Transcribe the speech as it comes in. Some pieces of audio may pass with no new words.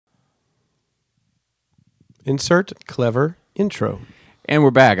Insert clever intro. And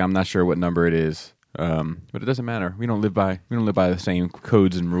we're back. I'm not sure what number it is, but it doesn't matter. We don't live by the same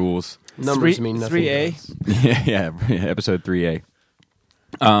codes and rules. Numbers mean nothing. 3A? yeah, episode 3A.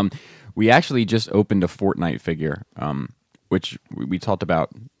 We actually just opened a Fortnite figure, which we talked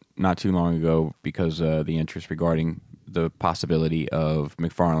about not too long ago because the interest regarding the possibility of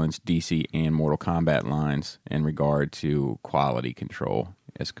McFarlane's DC and Mortal Kombat lines in regard to quality control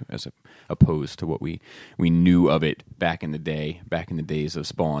as opposed to what we knew of it back in the days of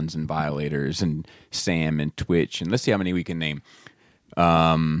Spawns and Violators and Sam and Twitch. And let's see how many we can name.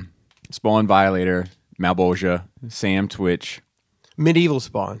 Spawn, Violator, Malbolgia, Sam, Twitch. Medieval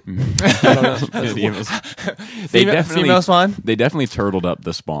Spawn. Female Spawn? They definitely turtled up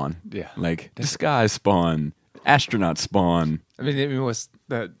the Spawn. Yeah. Like disguise Spawn, astronaut Spawn. I mean, it was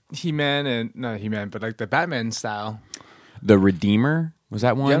the He-Man and not He-Man, but like the Batman style. The Redeemer, was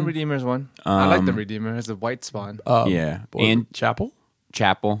that one? Yeah, Redeemer's one. I like the Redeemer. It's a white Spawn. Yeah. And Chapel?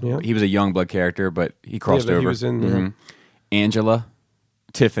 Chapel. Yeah. He was a Youngblood character, but he crossed but over. he was in there. Mhm. Angela,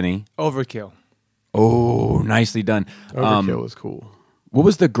 Tiffany. Overkill. Oh, nicely done. Overkill was cool. What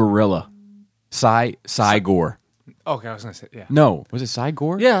was the gorilla? Cygor. Okay, I was gonna say No, was it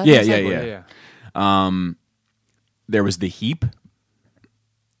Cygor? Yeah. Yeah. There was the Heap.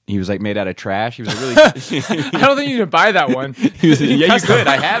 He was like made out of trash. He was a really. I don't think you can buy that one. You could.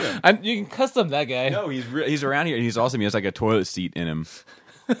 I have him. You can custom that guy. No, he's around here. He's awesome. He has like a toilet seat in him.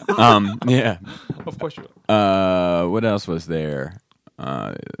 Yeah. Of course you will. What else was there?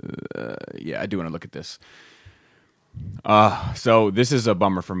 Yeah, I do want to look at this. So this is a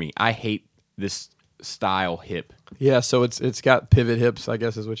bummer for me. I hate this style hip. Yeah, so it's got pivot hips, I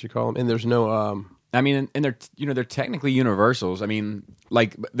guess is what you call them, and there's no. I mean, and they're technically universals. I mean,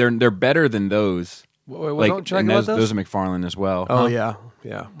 like they're better than those. Wait, like don't you like and about those are McFarlane as well. Oh yeah.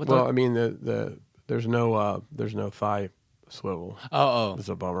 Well, the- I mean there's no thigh swivel. Oh. It's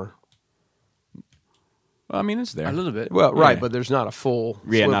a bummer. Well, I mean, it's there A little bit. Well, right, Yeah. but there's not a full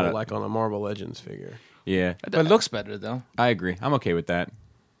Yeah, swivel not a- like on a Marvel Legends figure. Yeah, But it looks better though. I agree. I'm okay with that.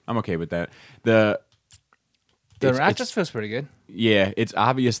 The The it's- Ratchet feels pretty good. yeah, it's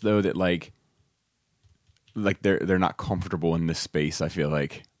obvious though that like they're not comfortable in this space. I feel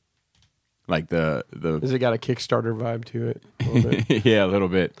like the Has it got a Kickstarter vibe to it? A little bit? yeah, a little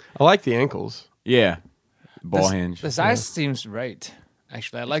bit. I like the ankles. Yeah, ball hinge. The size seems right.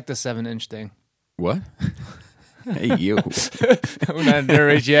 Actually, I like the 7-inch thing. What? Hey you! We're not in their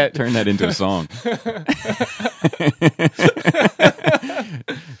age yet. Turn that into a song.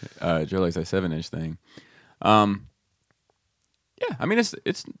 Joe likes that 7-inch thing. Yeah, I mean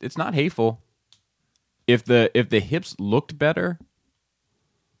it's not hateful. If the hips looked better,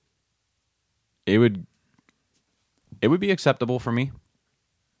 it would be acceptable for me.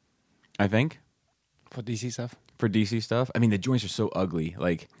 I think For DC stuff. for DC stuff. I mean the joints are so ugly.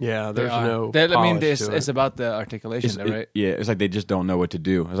 Like Yeah, They there's are. no. I mean, polish to it's it. about the articulation, though, right? yeah, it's like they just don't know what to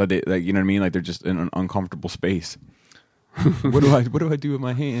do. It's like they you know what I mean? Like they're just in an uncomfortable space. what do I do with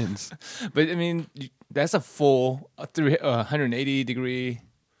my hands? But I mean, that's a full 180 degree.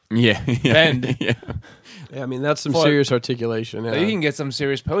 Yeah, Bend. Yeah. Yeah, I mean that's some For- serious articulation. Yeah. You can get some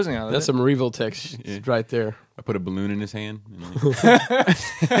serious posing out of That's it. some Revoltex right there. I put a balloon in his hand.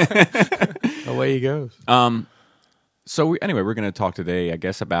 Away he goes. So anyway, we're going to talk today, I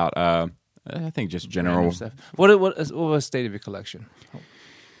guess, about I think just general Random stuff. What was state of your collection?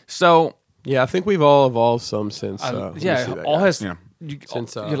 So Yeah, I think we've all evolved some since. let me see that all guy. has. Yeah.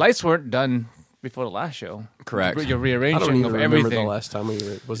 Since, your lights weren't done before the last show. Correct. Your I rearranging don't even of remember everything. the last time we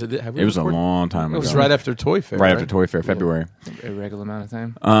were. Was it? Have we it was a recorded? long time ago. It was right after Toy Fair. Right after Toy Fair, February. A regular amount of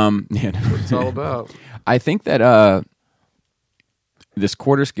time. Yeah, It's all about. I think that this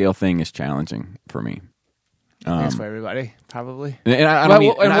quarter scale thing is challenging for me. Thanks for everybody, probably. And I don't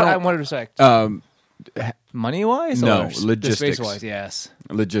mean, and I I don't- want to respect. Money wise, No, or logistics. space wise, yes.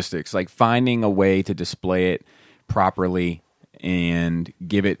 logistics, like finding a way to display it properly and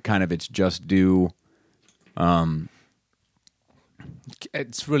give it kind of its just due.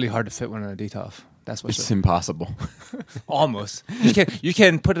 It's really hard to fit one in a DTOF. That's what's It's impossible. almost. You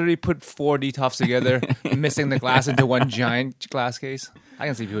can put 4 DTOFs together, missing the glass into one giant glass case. I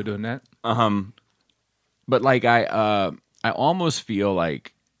can see people doing that. But like I almost feel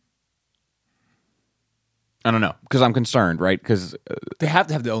like I don't know because I'm concerned, right? Because They have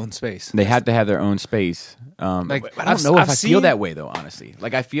to have their own space. they had to have their own space. Like, I don't I've- know if I've I feel seen- that way though. Honestly,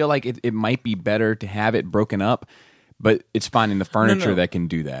 like I feel like it might be better to have it broken up, but it's finding the furniture No. that can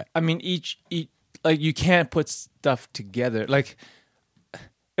do that. I mean, each like you can't put stuff together. Like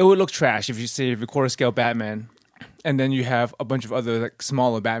it would look trash if you say if you quarter scale Batman and then you have a bunch of other like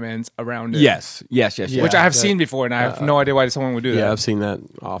smaller Batmans around it. Yes. Yeah, Which I have that- seen before, and I have no idea why someone would do Yeah, that. I've seen that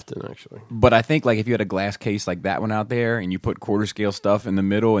often actually. But I think like if you had a glass case like that one out there, and you put quarter scale stuff in the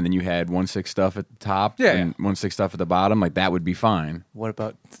middle, and then you had 1/6 stuff at the top, Yeah, and 1/6 stuff at the bottom, like that would be fine. What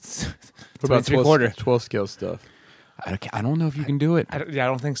about What about 3/4? 12 scale stuff? I don't know if you can do it. I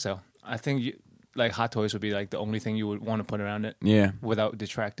don't think so. I think like Hot Toys would be like the only thing you would want to put around it Yeah. without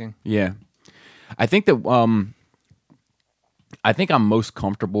detracting. Yeah, I think that I think I'm most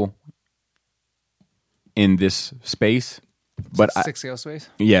comfortable in this space, but 6 scale space.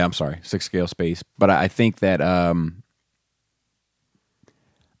 I'm sorry, 6 scale space. But I think that I'm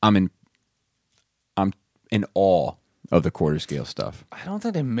in awe of the quarter scale stuff. I don't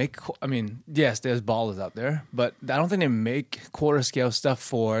think they make. I mean, yes, there's ballers out there, but I don't think they make quarter scale stuff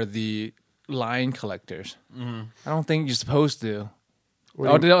for the line collectors. I don't think you're supposed to.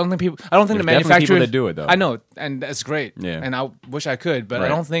 Oh, the only people. I don't think the There's definitely manufacturers people that do it, though. I know, and that's great. Yeah. And I wish I could, but I Right.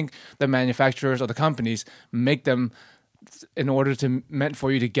 don't think the manufacturers or the companies make them in order to meant for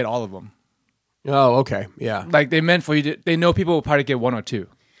you to get all of them. Oh, okay. Yeah. Like they meant for you to. They know people will probably get one or two.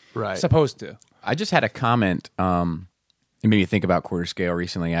 Right. Supposed to. I just had a comment. It made me think about quarter scale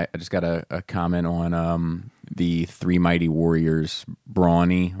recently. I just got a comment on the Three Mighty Warriors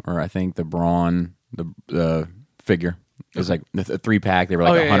Brawny, or I think the Brawn, the figure. It was like the 3-pack. They were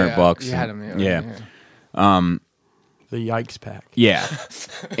like $100. You had them. Yeah. The Yikes pack. Yeah.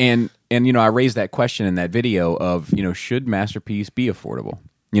 and you know, I raised that question in that video of, you know, should Masterpiece be affordable?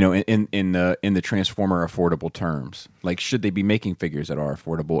 You know, in the Transformer affordable terms. Like, should they be making figures that are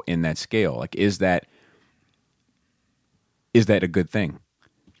affordable in that scale? Like, is that a good thing?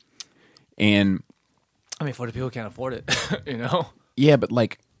 And I mean, for the people who can't afford it, you know. yeah, but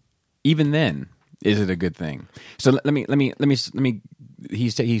like, even then, is it a good thing? So let me. He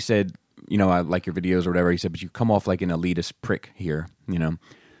said, you know, I like your videos or whatever. He said, but you come off like an elitist prick here, you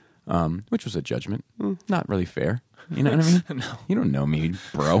know, which was a judgment. Not really fair. You know what I mean? No. You don't know me,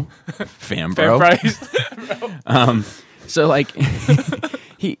 bro. Fam, bro. Fair price. So like,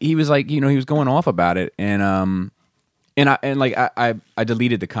 he was like, you know, he was going off about it, and I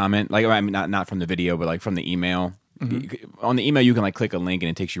deleted the comment. Like, I mean, not from the video, but like from the email. On the email, you can like click a link and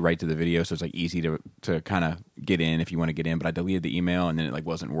it takes you right to the video, so it's like easy to kind of get in if you want to get in. But I deleted the email, and then it like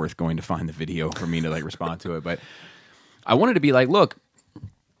wasn't worth going to find the video for me to like respond to it. But I wanted to be like, look,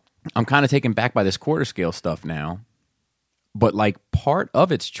 I'm kind of taken back by this quarter scale stuff now, but like part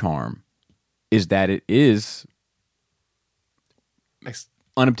of its charm is that it is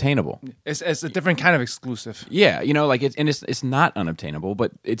unobtainable. It's a different kind of exclusive. Yeah, you know, like it's not unobtainable,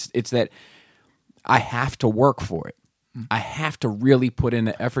 but it's that I have to work for it. I have to really put in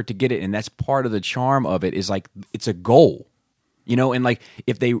the effort to get it, and that's part of the charm of it. Is like it's a goal, you know. And like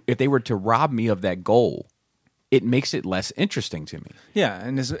if they were to rob me of that goal, it makes it less interesting to me. Yeah,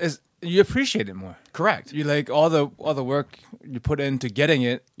 and it's you appreciate it more. Correct. You like all the work you put into getting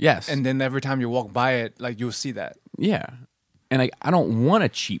it. Yes. And then every time you walk by it, like you'll see that. Yeah, and like I don't want a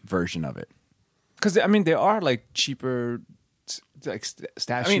cheap version of it. Because I mean, there are like cheaper like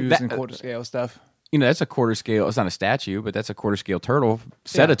statues and quarter scale stuff. You know, that's a quarter scale. It's not a statue, but that's a quarter scale turtle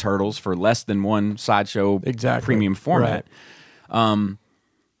set of turtles for less than one sideshow premium format. Right.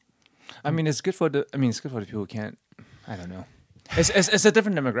 I mean, it's good for the people who can't. I don't know. It's a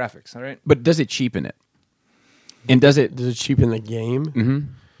different demographics, all right. But does it cheapen it? And does it cheapen the game? Mm-hmm.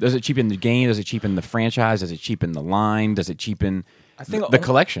 Does it cheapen the game? Does it cheapen the franchise? Does it cheapen the line? Does it cheapen the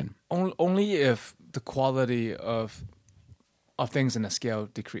collection? Only if the quality of things in the scale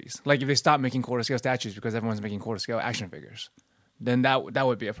decrease. Like if they stop making quarter scale statues because everyone's making quarter scale action figures, then that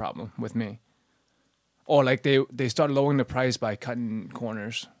would be a problem with me. Or like they start lowering the price by cutting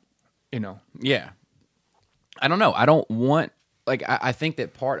corners, you know. Yeah. I don't know. I don't want like I think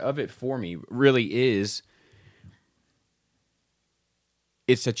that part of it for me really is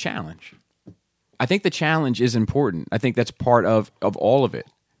it's a challenge. I think the challenge is important. I think that's part of all of it.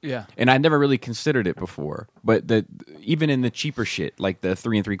 Yeah. And I never really considered it before, but even in the cheaper shit, like the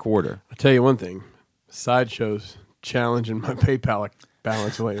 3 3/4. I'll tell you one thing. Sideshow's challenging my PayPal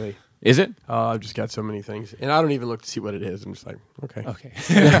balance lately. Is it? I've just got so many things. And I don't even look to see what it is. I'm just like, okay. Okay.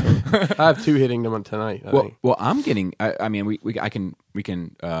 I have 2 hitting them on tonight. I think. Well, I'm getting. I mean, we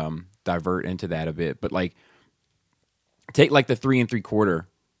can divert into that a bit, but like, take like the 3 3/4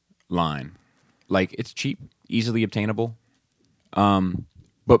 line. Like it's cheap, easily obtainable.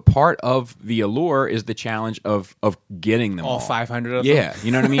 But part of the allure is the challenge of getting them all 500 of them. Yeah,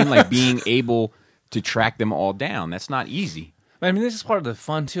 you know what I mean? Like being able to track them all down. That's not easy. I mean, this is part of the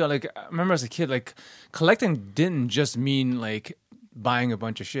fun too. Like, I remember as a kid, like collecting didn't just mean like buying a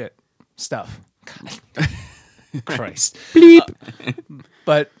bunch of stuff. Christ. Bleep.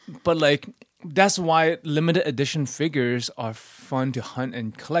 But like that's why limited edition figures are fun to hunt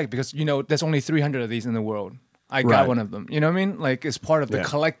and collect because there's only 300 of these in the world. I got Right. one of them. You know what I mean? Like it's part of the Yeah.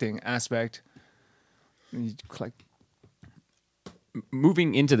 collecting aspect. You collect.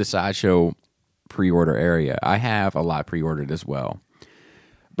 Moving into the Sideshow pre-order area, I have a lot pre-ordered as well.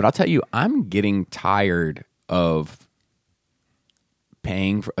 But I'll tell you, I'm getting tired of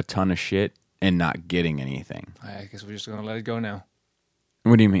paying for a ton of shit and not getting anything. I guess we're just gonna let it go now.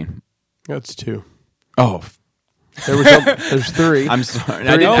 What do you mean? That's 2. Oh, There's 3. I'm sorry.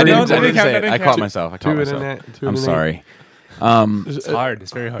 No, I didn't that didn't count, say that it. didn't I count. caught myself. I caught Two myself. internet, two I'm internet. sorry. It's hard.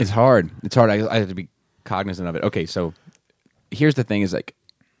 It's very hard. It's hard. It's hard. I have to be cognizant of it. Okay, so here's the thing: is like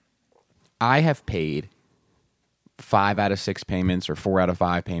I have paid 5 out of 6 payments or 4 out of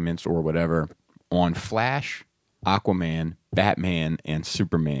 5 payments or whatever on Flash, Aquaman, Batman, and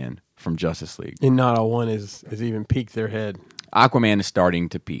Superman from Justice League. And not a one is even peaked their head. Aquaman is starting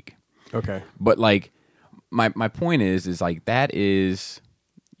to peak, Okay. but like my point is like that is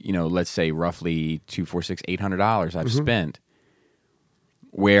let's say roughly $800 I've spent.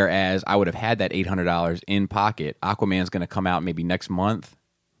 Whereas I would have had that $800 in pocket. Aquaman's going to come out maybe next month,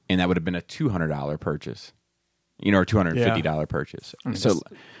 and that would have been a $200 purchase, or $250 purchase. So,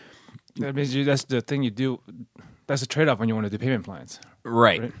 That means that's the thing you do. That's a trade-off when you want to do payment plans.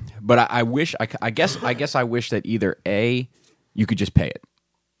 right. But I wish I guess I wish that either A, you could just pay it,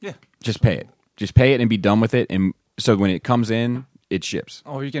 Yeah. just pay it and be done with it, and so when it comes in, it ships.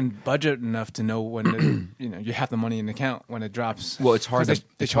 Or you can budget enough to know when you have the money in the account when it drops. Well, it's hard. 'Cause To,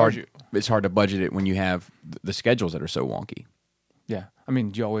 they it's charge hard. you. It's hard to budget it when you have the schedules that are so wonky. Yeah, I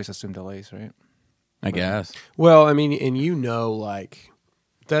mean, you always assume delays, right? I guess. Well, I mean, and like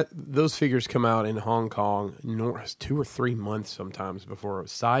that those figures come out in Hong Kong 2 or 3 months sometimes before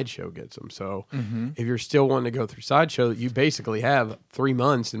Sideshow gets them. So if you're still wanting to go through Sideshow, you basically have 3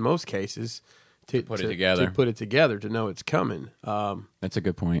 months in most cases to put it together. To put it together to know it's coming. That's a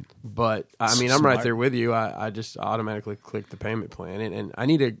good point. But I mean, I'm right Smart. there with you. I just automatically click the payment plan, and I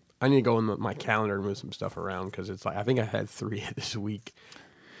need to go in my calendar and move some stuff around because it's like I think I had 3 this week.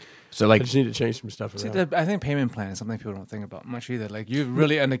 So I like just need to change some stuff See, around. I think payment plan is something people don't think about much either. Like you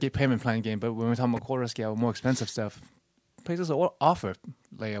really end up payment plan game, but when we're talking about quarter scale, more expensive stuff, places will offer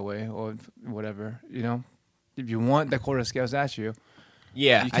layaway or whatever. If you want the quarter scales at you,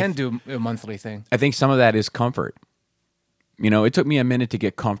 yeah, you can do a monthly thing. I think some of that is comfort. It took me a minute to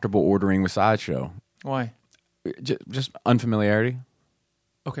get comfortable ordering with Sideshow. Why? Just unfamiliarity.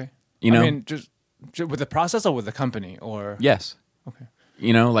 Okay. I mean, just with the process or with the company or Yes. okay.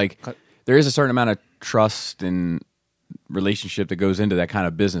 Like Cut. there is a certain amount of trust and relationship that goes into that kind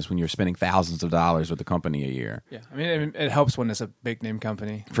of business when you're spending thousands of dollars with the company a year. Yeah, I mean it helps when it's a big name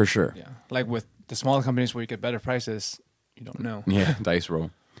company. For sure. Yeah, like with the smaller companies where you get better prices, you don't know. Yeah, dice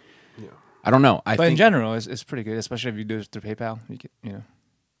roll. Yeah. I don't know. I But in think general, it's pretty good, especially if you do it through PayPal. You get,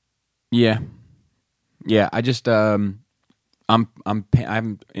 Yeah. Yeah, I just I'm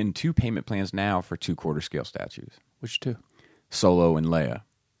in 2 payment plans now for 2 quarter scale statues. which two? Solo and Leia.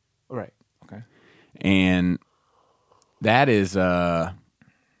 Right. Okay. And that is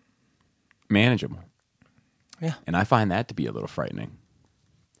manageable. Yeah. And I find that to be a little frightening.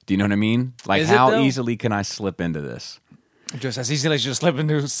 Do you know what I mean? Like, Is it, how though? easily can I slip into this? Just as easily as you just slip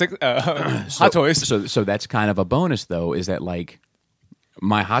into Hot Toys. So that's kind of a bonus, though, is that, like,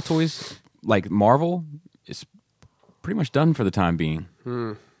 my Hot Toys, like Marvel, is pretty much done for the time being.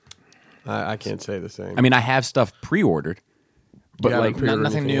 I can't say the same. I mean, I have stuff pre-ordered, but, You haven't like, pre-ordered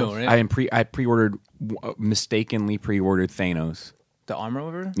Nothing anything new, else? right? I pre-ordered, mistakenly pre-ordered Thanos. The armor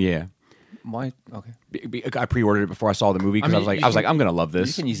over? Yeah. Why? Okay. I pre-ordered it before I saw the movie because I I mean, was you like, can- I'm gonna love You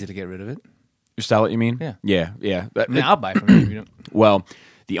this. can easily get rid of it. Sell it, you mean? Yeah. yeah. I mean, I'll buy from you. If you don't. Well,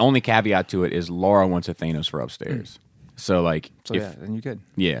 the only caveat to it is Laura wants a Thanos for upstairs. So like, So yeah, then you good.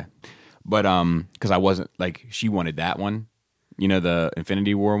 yeah. But because I wasn't like, she wanted that one, the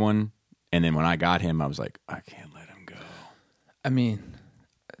Infinity War one, and then when I got him, I was like, I can't let him go. I mean,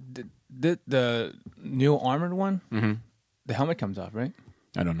 the new armored one, the helmet comes off, right?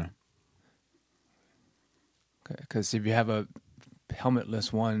 I don't know. Because if you have a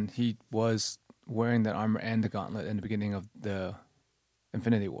helmetless one, he was wearing that armor and the gauntlet in the beginning of the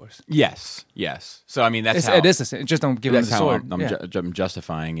Infinity Wars. Yes. So I mean, that's It is the same. Just don't give him that's the how sword. I'm, Yeah. I'm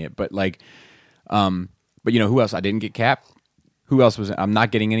justifying it. But like, but who else? I didn't get Cap. Who else was? I'm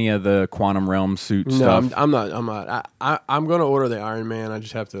not getting any of the Quantum Realm suit no, stuff. I'm not. I'm going to order the Iron Man. I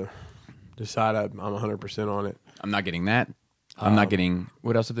just have to decide I'm 100% on it. I'm not getting that. I'm not getting.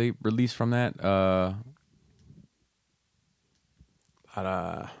 What else have they released from that?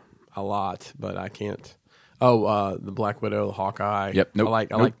 A lot, but I can't. The Black Widow, the Hawkeye. Yep, nope, I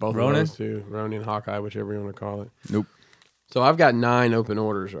nope. like both Ronin? of those too. Ronin, Hawkeye, whichever you want to call it. Nope. So I've got 9 open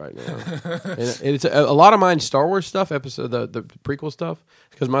orders right now. And it's a lot of mine Star Wars stuff, the prequel stuff,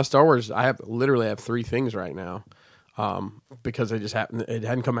 because my Star Wars, I literally have 3 things right now, because it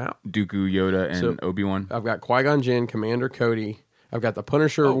hadn't come out. Dooku, Yoda, and Obi-Wan. I've got Qui-Gon Jinn, Commander Cody. I've got the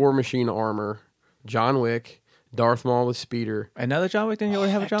Punisher War Machine armor, John Wick, Darth Maul with speeder. Another John Wick? Didn't you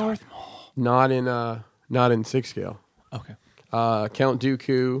already have a John Wick? Not in 6 scale. Okay. Count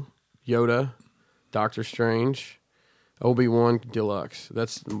Dooku, Yoda, Doctor Strange, Obi-Wan Deluxe.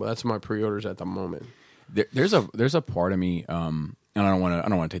 That's my pre-orders at the moment. There's a part of me, and I don't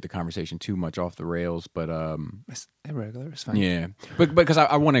want to take the conversation too much off the rails, but It's irregular. It's fine. yeah, but because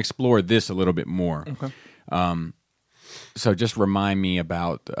I want to explore this a little bit more. Okay. So just remind me of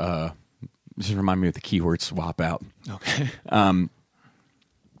the keyword swap out. Okay.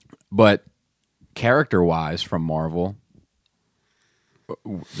 But character-wise, from Marvel,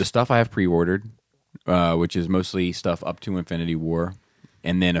 the stuff I have pre-ordered, which is mostly stuff up to Infinity War,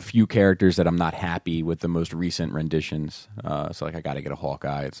 and then a few characters that I'm not happy with the most recent renditions. So like I got to get a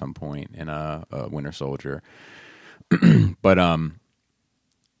Hawkeye at some point and a Winter Soldier. But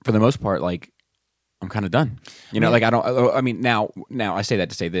for the most part, like I'm kind of done. Like I don't. I mean, now I say that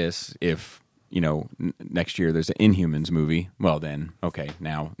to say this: if next year there's an Inhumans movie, well then okay,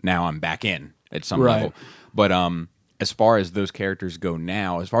 now I'm back in at some level. But as far as those characters go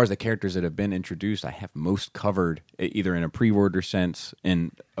now, as far as the characters that have been introduced, I have most covered either in a pre-order sense,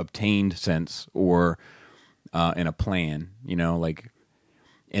 in obtained sense, or in a plan.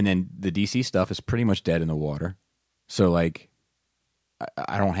 And then the DC stuff is pretty much dead in the water. So like,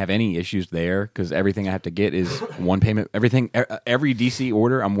 I don't have any issues there because everything I have to get is one payment. Every DC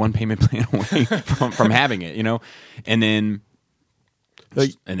order, I'm one payment plan away from having it. And then.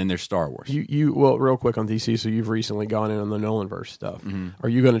 And then there's Star Wars. Well, real quick on DC. So you've recently gone in on the Nolanverse stuff. Mm-hmm. Are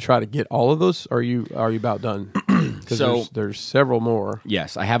you going to try to get all of those? Or are you about done? Because there's several more.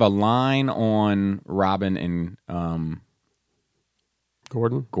 Yes, I have a line on Robin and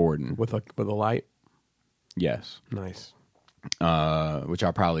Gordon with a light. Yes, nice. Which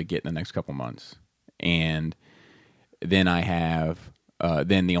I'll probably get in the next couple months, and then I have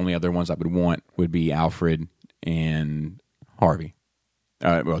then the only other ones I would want would be Alfred and Harvey.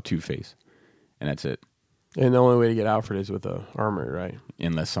 Two-Face, and that's it. And the only way to get Alfred is with the armory, right?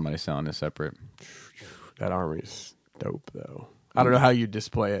 Unless somebody's selling it separate. That armory's dope, though. I don't know how you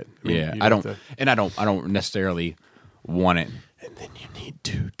display it. I don't necessarily want it. And then you need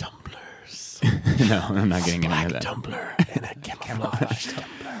 2 tumblers. No, I'm not getting into that. Tumbler and a camouflage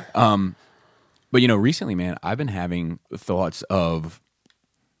tumbler. But recently, man, I've been having thoughts of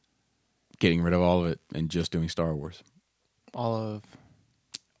getting rid of all of it and just doing Star Wars. All of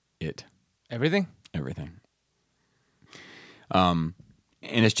it. Everything? Everything. And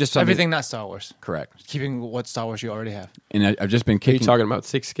it's just everything not Star Wars. Correct. Keeping what Star Wars you already have. And I've just been kicking. Are you talking about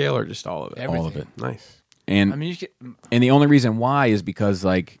 6 scale or just all of it? Everything. All of it. Nice. And I mean, and the only reason why is because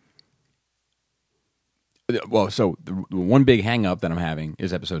like, so the one big hang up that I'm having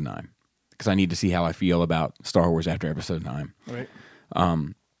is Episode 9 because I need to see how I feel about Star Wars after Episode 9. Right.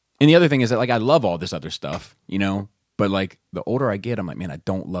 And the other thing is that like I love all this other stuff, but like the older I get, I'm like, man, I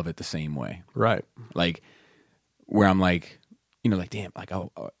don't love it the same way. Right. Like where I'm like, like damn, like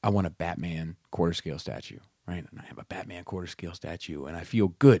I want a Batman quarter scale statue, right? And I have a Batman quarter scale statue, and I feel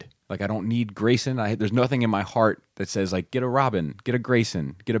good. Like I don't need Grayson. There's nothing in my heart that says like get a Robin, get a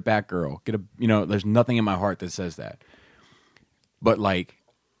Grayson, get a Batgirl, get a there's nothing in my heart that says that. But like,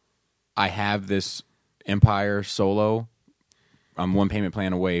 I have this Empire Solo. I'm one payment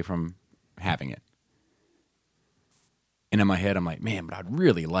plan away from having it. And in my head, I'm like, man, but I'd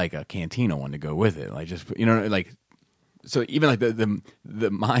really like a Cantina one to go with it. Like, just like, so even like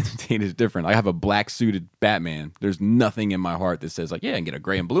the mind state is different. I have a black suited Batman. There's nothing in my heart that says like, yeah, and get a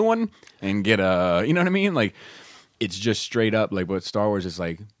gray and blue one, and get a, you know what I mean? Like, it's just straight up like what Star Wars is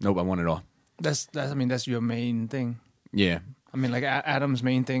like. Nope, I want it all. That's your main thing. Yeah. I mean, like Adam's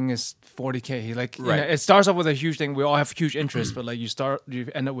main thing is 40K. Like, right. It starts off with a huge thing. We all have huge interests, but like you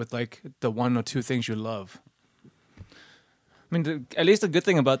end up with like the 1 or 2 things you love. I mean, at least the good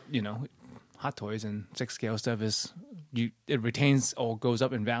thing about Hot Toys and 6 scale stuff is it retains or goes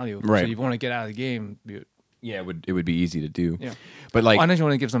up in value. Right. So you want to get out of the game. Yeah, it would be easy to do. Yeah. But like, why don't you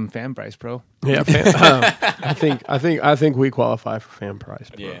want to give some fan price, bro? Yeah. I think we qualify for fan price.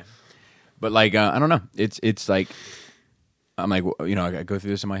 Bro. Yeah. But like, I don't know. It's like, I'm like, I go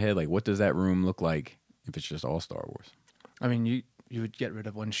through this in my head. Like, what does that room look like if it's just all Star Wars? I mean, you would get rid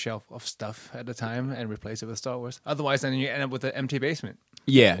of one shelf of stuff at a time and replace it with Star Wars. Otherwise, then you end up with an empty basement.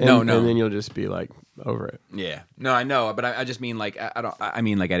 Yeah, and then you'll just be like over it. Yeah, no, I know, but I just mean like I don't. I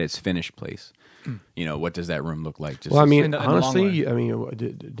mean like at its finished place. You know, what does that room look like? Just Well, I mean, in the long honestly, I mean,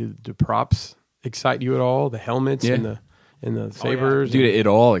 do props excite you at all? The helmets Yeah. and the sabers, dude, it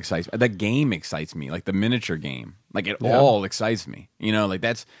all excites me. The game excites me, like the miniature game. Like it all excites me. You know, like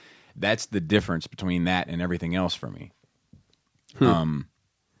that's the difference between that and everything else for me. You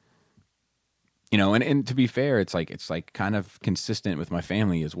know, and to be fair, it's like kind of consistent with my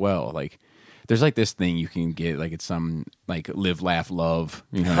family as well. Like there's like this thing you can get, like it's some like live, laugh, love,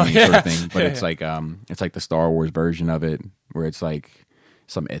 you know what I mean, sort of thing. But it's like the Star Wars version of it, where it's like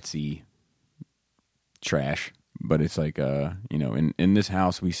some Etsy trash. But it's like you know, in this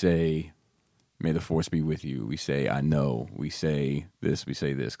house we say, "May the Force be with you." We say, "I know." We say this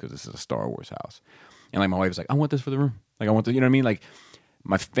because this is a Star Wars house. And like my wife is like, "I want this for the room." Like I want the, you know what I mean? Like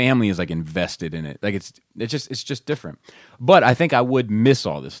my family is like invested in it. Like it's just different. But I think I would miss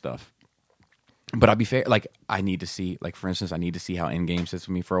all this stuff. But I'll be fair. Like I need to see, like for instance, I need to see how Endgame sits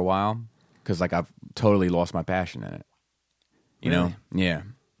with me for a while, because like I've totally lost my passion in it. You know? Yeah.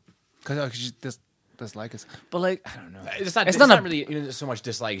 Because she dislike us, but like I don't know. It's not really even so much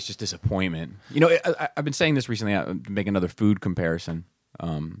dislike. It's just disappointment. You know, I've been saying this recently. I make another food comparison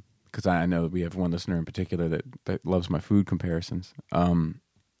because I know we have one listener in particular that loves my food comparisons.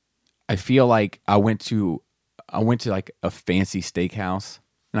 I feel like I went to like a fancy steakhouse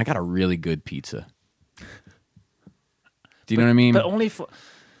and I got a really good pizza. Do you know what I mean? But only for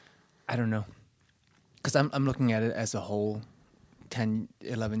I don't know, because I'm looking at it as a whole 10,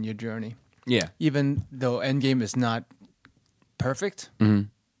 11 year journey. Yeah. Even though Endgame is not perfect, it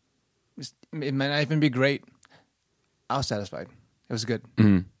might not even be great. I was satisfied. It was good.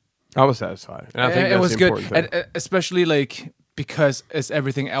 I was satisfied, and I think that's it was the good, important thing. and, especially like because it's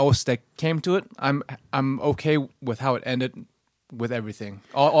everything else that came to it. I'm okay with how it ended with everything.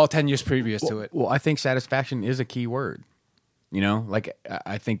 All 10 years previous to it. Well, I think satisfaction is a key word. You know, like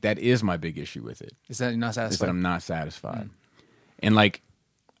I think that is my big issue with it. Is that you're not satisfied? Is that I'm not satisfied, and like.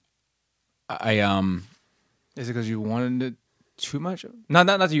 Is it because you wanted it too much? Not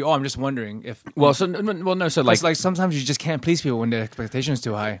that you. I'm just wondering if. No. So like sometimes you just can't please people when their expectation is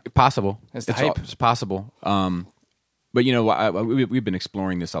too high. Possible. It's the hype. It's possible. But you know, we've been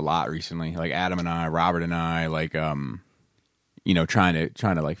exploring this a lot recently. Like Adam and I, Robert and I, like you know, trying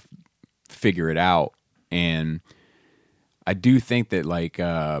to like figure it out. And I do think that like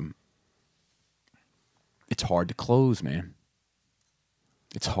it's hard to close, man.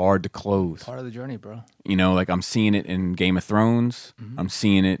 It's hard to close. Part of the journey, bro. You know, like I'm seeing it in Game of Thrones. I'm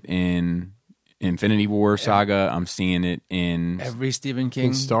seeing it in Infinity War saga. I'm seeing it in every Stephen King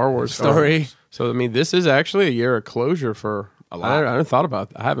in Star Wars story. So I mean, this is actually a year of closure for a lot. I haven't thought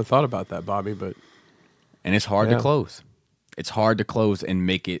about that, Bobby. But and it's hard to close. It's hard to close and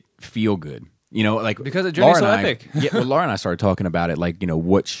make it feel good. You know, like because the journey's so epic. Well, Laura and I started talking about it. Like, you know,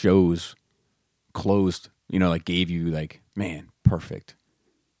 what shows closed. You know, like gave you like, man, perfect.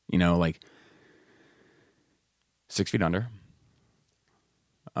 You know, like 6 Feet Under,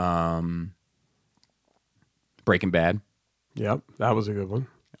 Breaking Bad. Yep, that was a good one.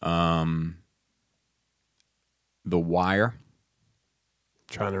 The Wire.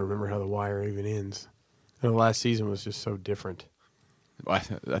 Trying to remember how The Wire even ends. And the last season was just so different. Well,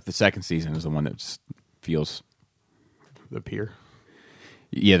 the second season is the one that just feels The Pier.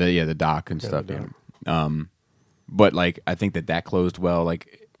 Yeah, the doc and stuff. the Yeah. But like, I think that closed well.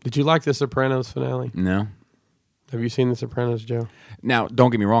 Like. Did you like the Sopranos finale? No. Have you seen the Sopranos, Joe? Now,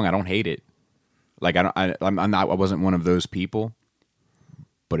 don't get me wrong. I don't hate it. Like I wasn't one of those people.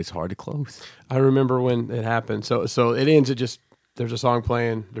 But it's hard to close. I remember when it happened. So it ends. It just there's a song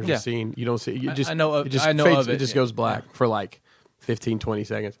playing. There's a scene. You don't see. You just I know of fades, it. It just goes black for like 15, 20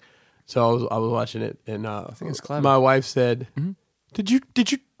 seconds. So I was watching it, and I think it's clever. My wife said, "Did you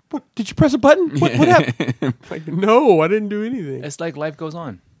press a button? What happened?" Like, no, I didn't do anything. It's like life goes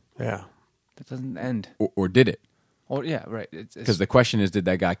on. Yeah. That doesn't end. Or did it? Or yeah, right. Because the question is, did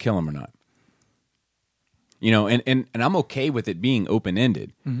that guy kill him or not? You know, and I'm okay with it being open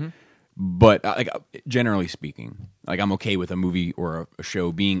ended, but like generally speaking, like I'm okay with a movie or a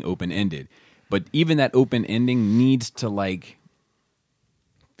show being open ended, but even that open ending needs to like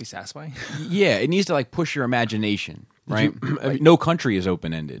be satisfying. Yeah, it needs to like push your imagination, right? Like, No Country is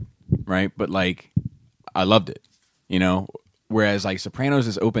open ended, right? But like, I loved it, you know. Whereas like Sopranos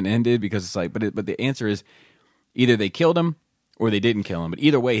is open ended because it's like, but the answer is either they killed him or they didn't kill him. But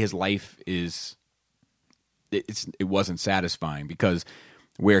either way, his life is it wasn't satisfying because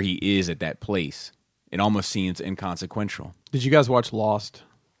where he is at that place, it almost seems inconsequential. Did you guys watch Lost?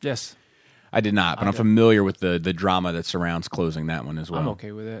 Yes. I did not, but I'm familiar with the drama that surrounds closing that one as well. I'm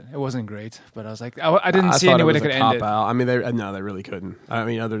okay with it. It wasn't great, but I was like, I didn't see thought any it way was they could a end it. cop-out. I mean, they really couldn't. I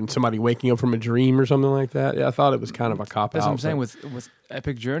mean, other than somebody waking up from a dream or something like that. Yeah, I thought it was kind of a cop-out. That's what I'm saying. but- With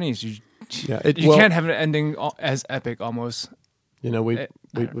epic journeys, you well, can't have an ending as epic almost. You know, we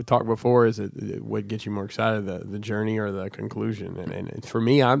talked before. Is it what gets you more excited, the journey or the conclusion? And for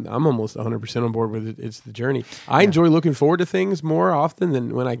me, I'm almost 100% on board with it. It's the journey. I enjoy looking forward to things more often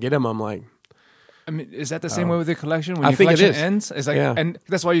than when I get them. I'm like, I mean, is that the same way with the collection? When I your think it collection is. ends, it's like, and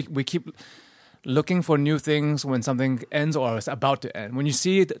that's why we keep looking for new things when something ends or is about to end. When you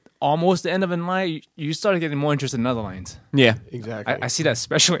see it almost the end of a line, you start getting more interested in other lines. Yeah, exactly. I see that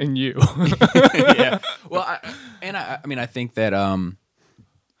especially in you. yeah. Well, I mean, I think that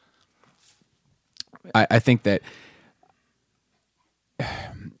I think that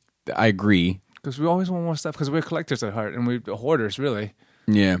I agree Because we always want more stuff because we're collectors at heart and we're hoarders, really.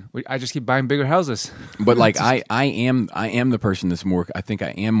 Yeah, I just keep buying bigger houses. but like I am the person that's more. I think I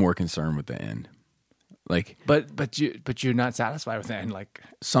am more concerned with the end. Like, But you're not satisfied with the end. Like,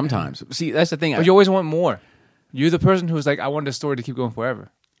 sometimes, see, that's the thing. but you always want more. You're the person who's like, I want the story to keep going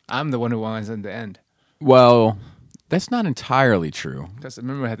forever. I'm the one who wants it in the end. Well, that's not entirely true. Because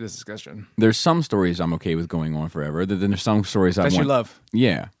remember, I had this discussion. There's some stories I'm okay with going on forever. Then there's some stories I That want. you love.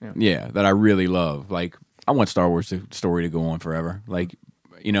 Yeah, that I really love. Like, I want Star Wars story to go on forever. Like,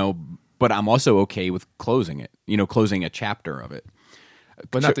 you know, but I'm also okay with closing it. You know, closing a chapter of it.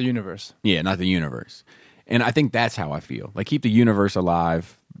 But not the universe. Yeah, not the universe. And I think that's how I feel. Like, keep the universe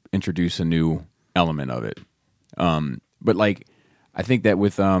alive, introduce a new element of it. But like, I think that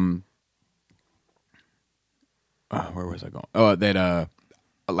with where was I going? Oh, that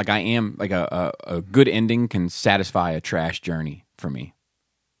like I am like a good ending can satisfy a trash journey for me,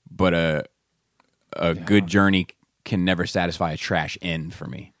 but a good journey can never satisfy a trash end for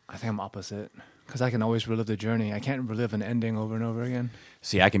me. I think I'm opposite. Because I can always relive the journey. I can't relive an ending over and over again.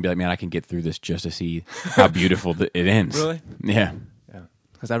 See, I can be like, man, I can get through this just to see how beautiful it ends. Really? Yeah. Yeah.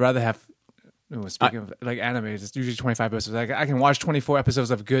 Because I'd rather have, speaking of like anime, it's usually 25 episodes. I can watch 24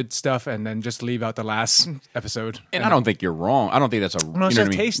 episodes of good stuff and then just leave out the last episode. And I don't think you're wrong. I don't think that's a No, it's you know just what I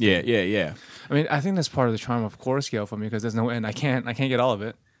mean? tasty. Yeah. I mean, I think that's part of the charm of Core Scale for me because there's no end. I can't get all of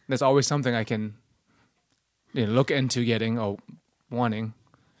it. There's always something I can look into getting or wanting.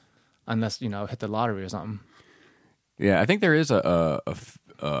 Unless hit the lottery or something. Yeah, I think there is a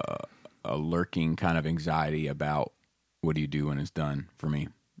lurking kind of anxiety about what do you do when it's done for me.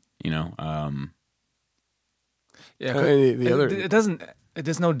 You know, yeah. the other, it doesn't.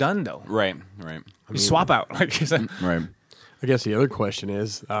 There's no done though. right. You swap out like you said. Right. I guess the other question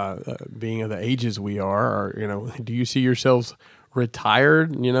is, being of the ages we are, do you see yourselves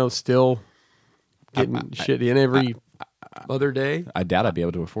retired? Still getting shit in every other day? I doubt I'd be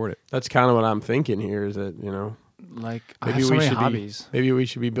able to afford it. That's kind of what I'm thinking here. Is that Like I have so many hobbies. Maybe we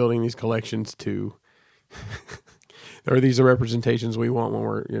should be building these collections to, or these are representations we want when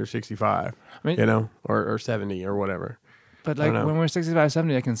we're 65, I mean, or 70 or whatever. But like when we're 65,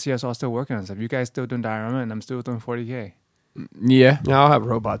 70, I can see us all still working on stuff. You guys still doing diorama, and I'm still doing 40K. Yeah. I'll have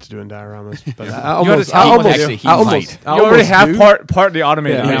robots doing dioramas, but He might. You already have partly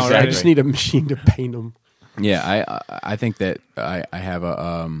automated now, exactly. right? I just need a machine to paint them. Yeah, I think that I have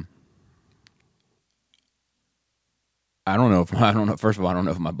a I don't know. First of all, I don't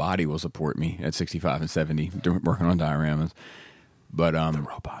know if my body will support me at 65 and 70 working on dioramas. But the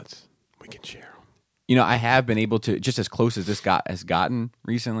robots, we can share them. I have been able to, just as close as this has gotten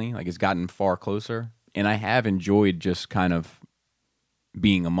recently. Like, it's gotten far closer, and I have enjoyed just kind of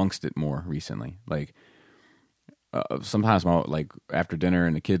being amongst it more recently. Like, sometimes after dinner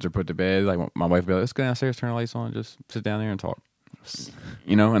and the kids are put to bed, like my wife will be like, let's go downstairs, turn the lights on, just sit down there and talk.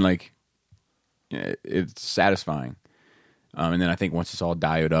 And like, it's satisfying. And then I think once it's all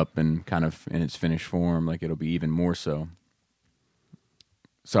dialed up and kind of in its finished form, like, it'll be even more so.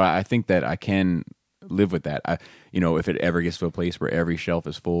 So I think that I can live with that. If it ever gets to a place where every shelf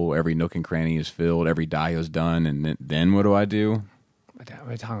is full, every nook and cranny is filled, every die is done, and then what do I do?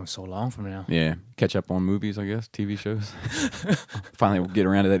 We're talking so long from now. Yeah, catch up on movies, I guess, TV shows. Finally, we'll get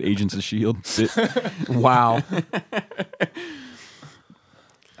around to that Agents of S.H.I.E.L.D. Wow.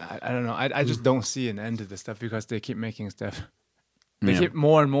 I don't know. I just don't see an end to this stuff because they keep making stuff. They keep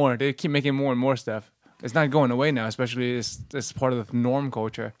more and more. They keep making more and more stuff. It's not going away now, especially it's part of the norm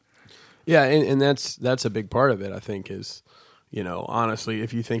culture. Yeah, and that's a big part of it, I think, is, honestly,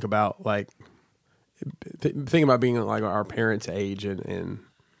 if you think about, like, think about being like our parents' age and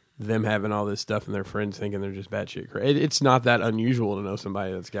them having all this stuff and their friends thinking they're just batshit crazy. It's not that unusual to know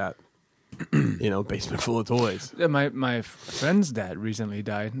somebody that's got basement full of toys. Yeah, my friend's dad recently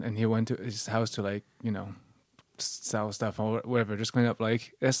died, and he went to his house to sell stuff or whatever, just clean up.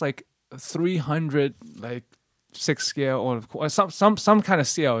 Like it's like 300 like 6 scale or some kind of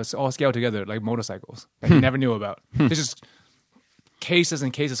scale. It's all scaled together like motorcycles that he never knew about. There's just cases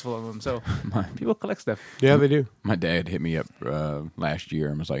and cases full of them. So people collect stuff. Yeah, they do. My dad hit me up last year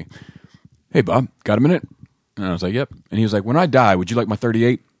and was like, "Hey, Bob, got a minute?" And I was like, "Yep." And he was like, "When I die, would you like my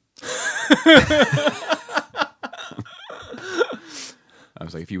 38?" I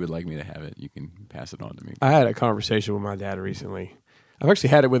was like, "If you would like me to have it, you can pass it on to me." I had a conversation with my dad recently. I've actually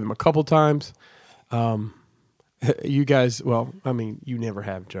had it with him a couple times. You guys, well, I mean, you never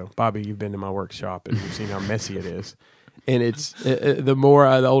have, Joe. Bobby, you've been to my workshop and you've seen how messy it is. And it's the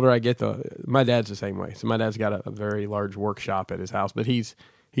older I get, my dad's the same way. So my dad's got a very large workshop at his house, but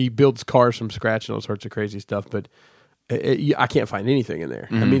he builds cars from scratch and all sorts of crazy stuff. But I can't find anything in there.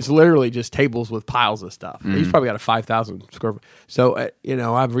 I mean, it's literally just tables with piles of stuff. He's probably got a 5,000 square foot. So I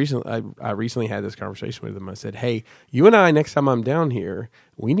recently had this conversation with him. I said, "Hey, you and I, next time I'm down here,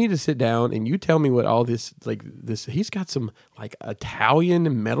 we need to sit down and you tell me what all this this." He's got some like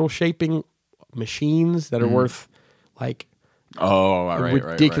Italian metal shaping machines that are worth like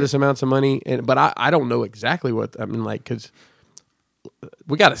ridiculous amounts of money. But I don't know exactly what I mean, like because.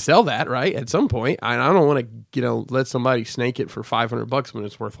 We got to sell that, right? At some point, I don't want to, let somebody snake it for $500 when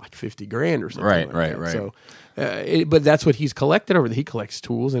it's worth like $50,000 or something. Right. So, but that's what he's collected over there. He collects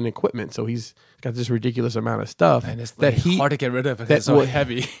tools and equipment, so he's got this ridiculous amount of stuff and it's hard to get rid of because it's so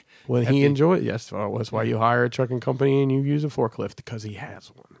heavy. When he enjoys, yes, well, that's why you hire a trucking company and you use a forklift because he has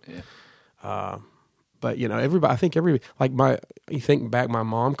one. Yeah. But everybody, I think you think back, my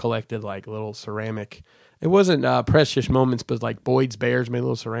mom collected like little ceramic. It wasn't Precious Moments, but like Boyd's Bears made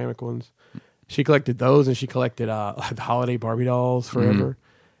little ceramic ones. She collected those, and she collected the holiday Barbie dolls forever.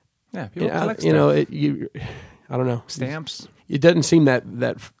 Yeah, people collect stuff. I don't know. Stamps. It doesn't seem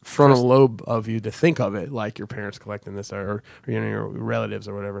that frontal lobe of you to think of it like your parents collecting this or your relatives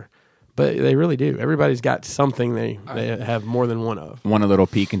or whatever. But they really do. Everybody's got something they have more than one of. Want a little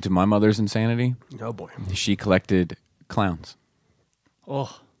peek into my mother's insanity? Oh, boy. She collected clowns.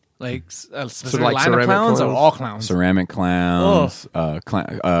 Oh. Like a specific like line of clowns or all clowns? Ceramic clowns.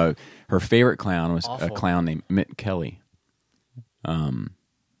 Her favorite clown was a clown named Mitt Kelly. That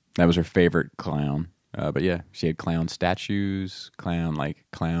was her favorite clown. But yeah, she had clown statues, clowns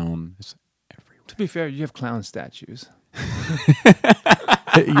everywhere. To be fair, you have clown statues.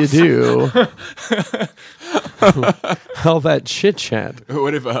 You do. All that chit chat.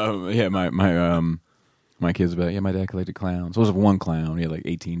 What if my kids about, my dad collected clowns. It was one clown. He had like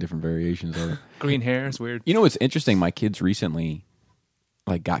 18 different variations of it. Green hair, it's weird. You know what's interesting? My kids recently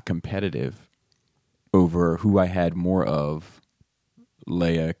got competitive over who I had more of,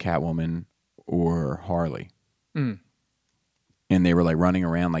 Leia, Catwoman, or Harley. And they were running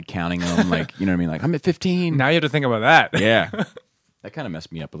around counting them, you know what I mean? I'm at 15. Now you have to think about that. Yeah. That kind of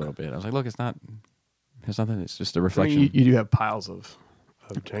messed me up a little bit. I was like, look, it's nothing. It's just a reflection. I mean, you do have piles of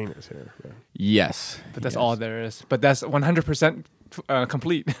Janus here. Yeah. Yes. But that's all there is. But that's 100%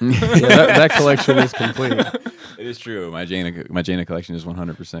 complete. That collection is complete. It is true. My Jaina collection is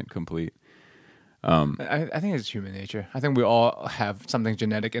 100% complete. I think it's human nature. I think we all have something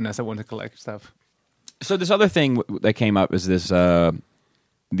genetic in us that want to collect stuff. So this other thing that came up is this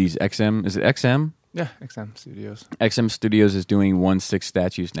these XM. Is it XM? Yeah, XM Studios. XM Studios is doing 1/6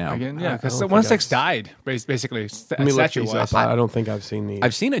 statues now. Again, yeah, because 1/6 died, basically. Let me look these up. I don't think I've seen these.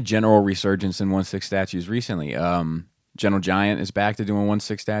 I've seen a general resurgence in 1/6 statues recently. General Giant is back to doing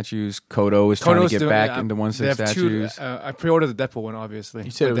 1/6 statues. Kodo is trying to get back into 1/6 statues. I pre-ordered the Deadpool one, obviously.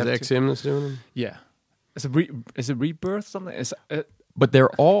 You said it was XM that's doing them? Yeah. Is it Rebirth something? But they're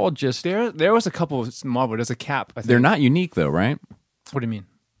all just... There was a couple of Marvel. There's a Cap, I think. They're not unique, though, right? What do you mean?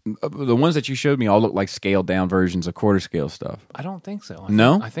 The ones that you showed me all look like scaled down versions of quarter scale stuff. I don't think so.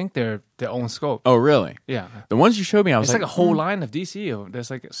 No? I think they're their own scope. Oh, really? Yeah. The ones you showed me, I was it's like a whole line of DC. There's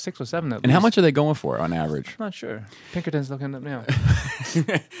like 6 or 7 at least. How much are they going for on average? I'm not sure. Pinkerton's looking up now.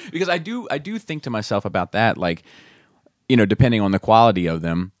 Because I do think to myself about that, depending on the quality of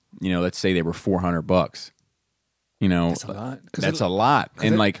them, let's say they were $400. That's a lot. That's a lot.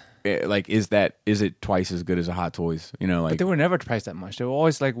 And is it twice as good as a Hot Toys? But they were never priced that much. They were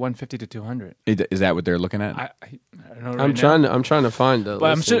always like $150 to $200. Is that what they're looking at? I don't know. I'm trying to find the.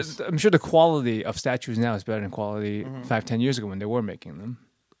 But I'm sure the quality of statues now is better than quality 5-10 years ago when they were making them.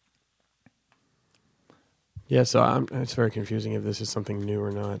 Yeah, so it's very confusing if this is something new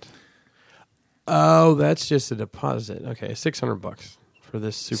or not. Oh, that's just a deposit. Okay, $600 for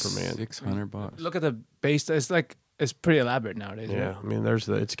this Superman. $600. Look at the base. It's pretty elaborate nowadays. Yeah, right? I mean,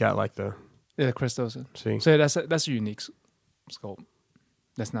 it's got like the Yeah, crystals. See, So that's a unique sculpt.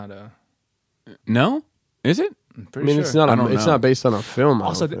 That's not a. No, is it? I'm I pretty mean, sure. it's not I don't it's know. not based on a film.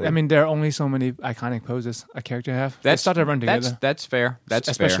 Also, I I mean, there are only so many iconic poses a character have. They start to run together. That's fair. That's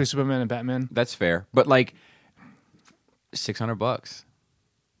especially fair. Superman and Batman. That's fair. But like $600.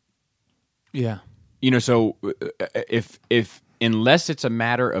 Yeah. You know, so if unless it's a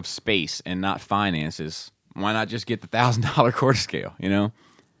matter of space and not finances, why not just get the $1,000 quarter scale? You know,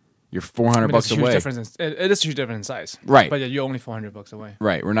 you're $400 it's a huge away. difference. It is a huge difference in size, Right. But yeah, you're only $400 away.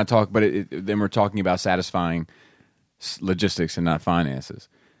 Right. We're not talking, but then we're talking about satisfying logistics and not finances,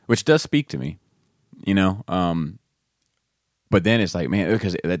 which does speak to me. You know, but then it's like, man,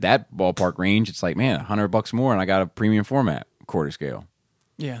 because at that ballpark range, it's like, man, $100 more, and I got a premium format quarter scale.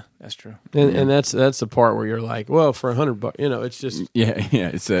 Yeah, that's true. and that's the part where you're like, well, for $100, you know, it's just Yeah,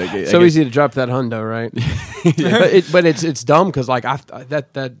 it's so easy to drop that hundo, right? but it's dumb because like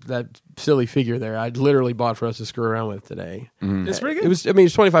that silly figure there, I literally bought for us to screw around with today. It's pretty good. It was, I mean,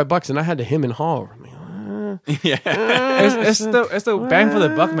 it's $25, and I had to hem and haw. I mean, It's the bang for the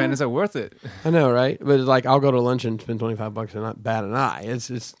buck, man. Is it worth it? I know, right? But it's like I'll go to lunch and spend $25 and not bat an eye.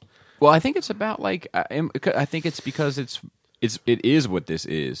 It's Well, I think it's about like I think it's because it is what this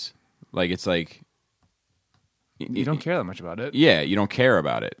is. Like it's like You don't care that much about it. Yeah, you don't care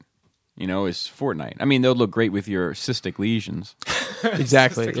about it. You know, it's Fortnite. I mean, they'll look great with your cystic lesions.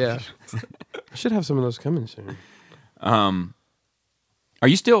 exactly, yeah. I should have some of those coming soon. Are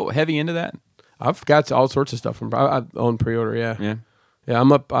you still heavy into that? I've got all sorts of stuff from. I own pre-order. Yeah, Yeah. yeah.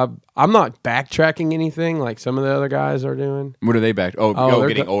 I'm up. I'm not backtracking anything like some of the other guys are doing. What are they back? Oh, they're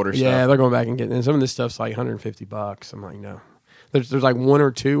getting older stuff. Yeah, they're going back and getting. And some of this stuff's like $150. I'm like, no. There's like one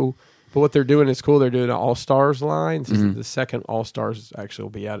or two, but what they're doing is cool. They're doing an All Stars line. This is the second All Stars actually will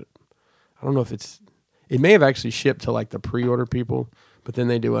be out. I don't know if it's. It may have actually shipped to like the pre-order people, but then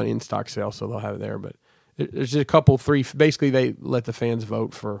they do an in-stock sale, so they'll have it there. But there's just a couple, three. Basically, they let the fans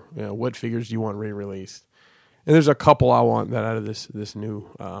vote for what figures you want re-released. And there's a couple I want that out of this new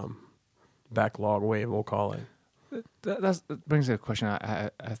backlog wave, we'll call it. That brings a question I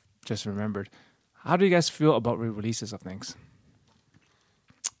just remembered. How do you guys feel about re-releases of things?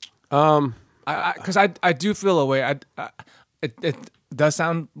 Because I do feel a way. It does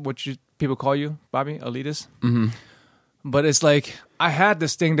sound what people call you, Bobby, elitist. Mm-hmm. But it's like I had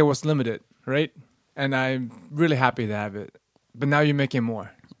this thing that was limited, right? And I'm really happy to have it. But now you're making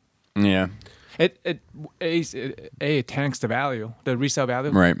more. Yeah. It tanks the value, the resale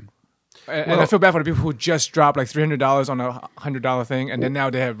value. Right. And I feel bad for the people who just dropped like $300 on a $100 thing, and then now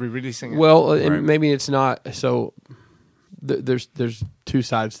they have re-releasing it. Well, Right. and maybe it's not. So there's two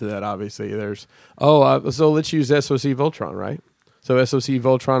sides to that. Obviously, there's so let's use SOC Voltron, right? So SOC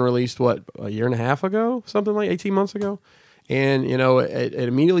Voltron released what, a year and a half ago, something like 18 months ago, and it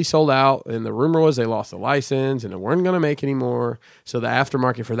immediately sold out. And the rumor was they lost the license and they weren't going to make any more. So the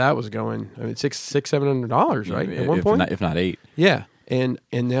aftermarket for that was going, I mean, $600-$700, right? At one point, if not $8. yeah. And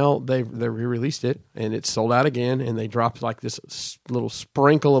now they re-released it, and it's sold out again. And they dropped like this little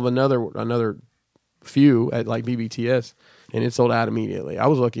sprinkle of another few at like BBTS, and it sold out immediately. I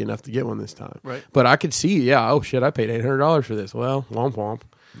was lucky enough to get one this time, Right. But I could see, oh shit, I paid $800 for this. Well, womp womp.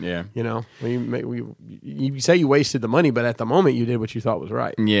 Yeah. You say you wasted the money, but at the moment you did what you thought was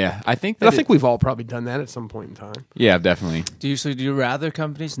right. Yeah. I think And I think we've all probably done that at some point in time. Yeah, definitely. Do you rather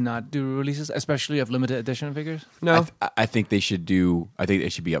companies not do releases, especially of limited edition figures? No. I think they should do. I think they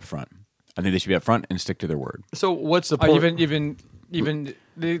should be upfront. I think they should be upfront and stick to their word. So what's the Or point? even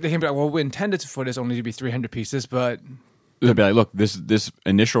they can be like, well, we intended for this only to be 300 pieces, but They'll be like, look, this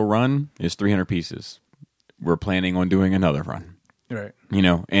initial run is 300 pieces. We're planning on doing another run. right.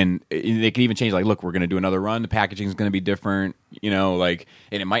 And they can even change, like, look, we're going to do another run. The packaging is going to be different, and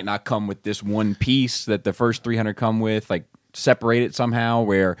it might not come with this one piece that the first 300 come with, like, separate it somehow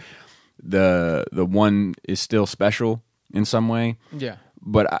where the one is still special in some way. Yeah.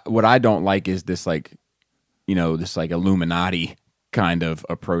 But what I don't like is this, like, this, like, Illuminati kind of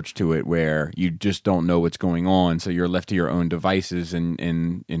approach to it where you just don't know what's going on. So you're left to your own devices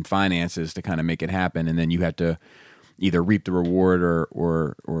and finances to kind of make it happen. And then you have to either reap the reward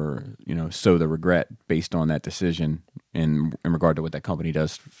or sow the regret based on that decision in regard to what that company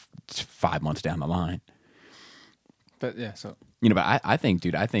does 5 months down the line. But yeah, so But I think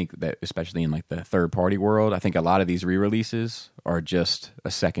that especially in like the third party world, I think a lot of these re-releases are just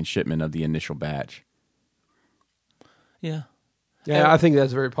a second shipment of the initial batch. yeah. Yeah, I think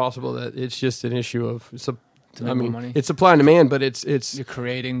that's very possible that it's just an issue of. To make more money. It's supply and demand, but it's You're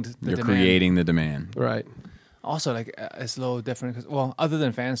creating the You're demand. creating the demand. right. Also, like it's a little different. Well, other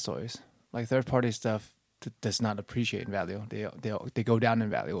than fans' toys, like third party stuff does not appreciate in value. They go down in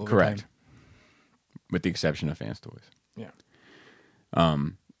value over Correct. time. with the exception of Fans Toys. Yeah.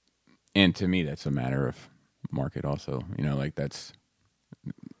 And to me, that's a matter of market. Also, like that's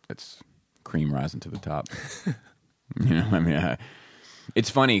cream rising to the top. I mean, it's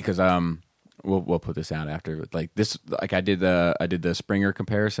funny because we'll put this out after, but like this, like I did the Springer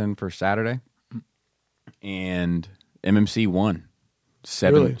comparison for Saturday, and MMC won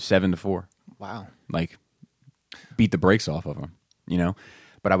 7-4. Wow. Like beat the brakes off of them,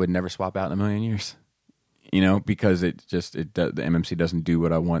 But I would never swap out in a million years, because the MMC doesn't do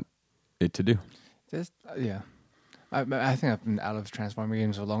what I want it to do. Yeah. I think I've been out of Transformer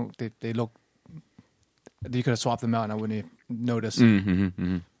games so long. They look. You could have swapped them out, and I wouldn't have noticed. Mm-hmm,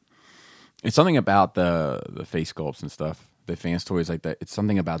 mm-hmm. It's something about the face sculpts and stuff. The Fans Toys like that. It's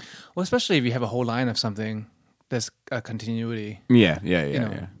something about. Well, especially if you have a whole line of something, there's a continuity. Yeah.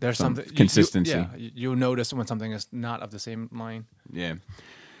 There's something consistency. You'll notice when something is not of the same line. Yeah,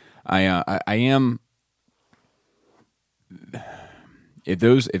 I am. If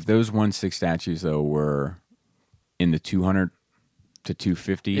those 1/6 statues though were in the 200 to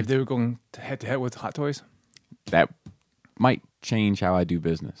 250, if they were going head to head with Hot Toys, that might change how I do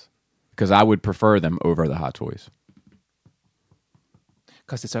business because I would prefer them over the Hot Toys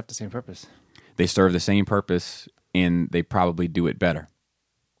because they serve the same purpose. They serve the same purpose, and they probably do it better.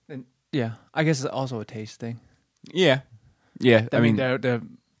 And yeah, I guess it's also a taste thing. Yeah. I mean, they're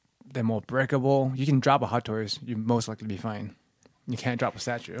more breakable. You can drop a Hot Toys, you most likely be fine. You can't drop a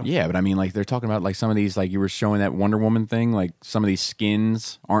statue. Yeah, but I mean, like they're talking about like some of these, like you were showing that Wonder Woman thing, like some of these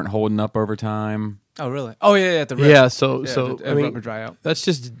skins aren't holding up over time. Oh, really? Oh, yeah. The rip. Yeah, so I mean, rubber dry out. That's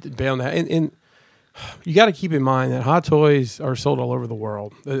just beyond that. And you got to keep in mind that Hot Toys are sold all over the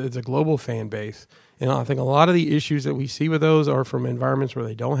world. It's a global fan base, and I think a lot of the issues that we see with those are from environments where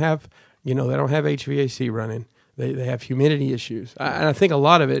they don't have, they don't have HVAC running. They have humidity issues, and I think a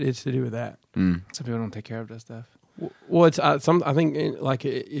lot of it is to do with that. Some people don't take care of that stuff. Well, it's I think like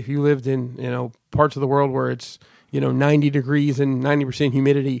if you lived in parts of the world where it's 90 degrees and 90%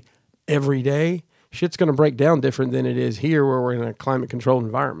 humidity every day, shit's going to break down different than it is here where we're in a climate controlled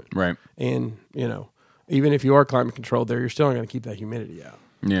environment. Right. And even if you are climate controlled there, you're still not going to keep that humidity out.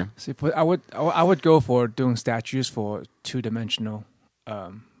 Yeah. See, I would go for doing statues for 2-dimensional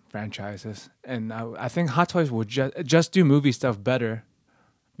franchises, and I think Hot Toys would just do movie stuff better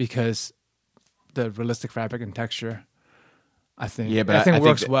because the realistic fabric and texture. I think it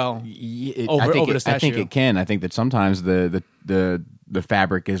works well. Over the statue. I think it can. I think that sometimes the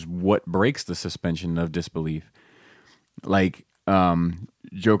fabric is what breaks the suspension of disbelief. Like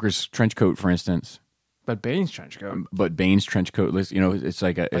Joker's trench coat, for instance. But Bane's trench coat. It's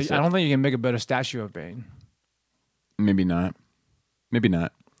like I don't think you can make a better statue of Bane. Maybe not.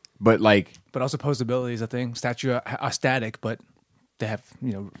 But also posability is a thing. Statue are static, but they have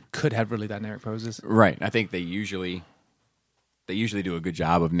could have really dynamic poses. Right. I think they usually do a good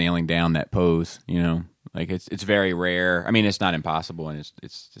job of nailing down that pose. Like it's very rare. I mean, it's not impossible, and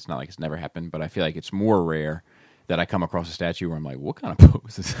it's not like it's never happened. But I feel like it's more rare that I come across a statue where I'm like, what kind of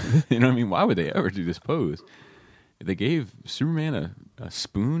pose is this? You know what I mean? Why would they ever do this pose? They gave Superman a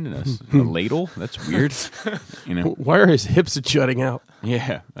spoon and a ladle. That's weird. Why are his hips jutting out?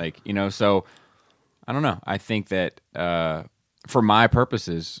 Yeah, so I don't know. I think that for my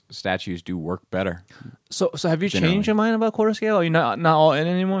purposes, statues do work better. So have you changed your mind about quarter scale? Are you not all in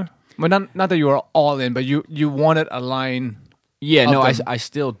anymore? Well, not that you are all in, but you wanted a line. Yeah, no, I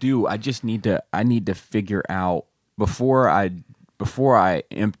still do. I just need to figure out before I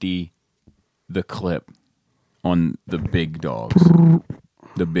empty the clip on the big dogs.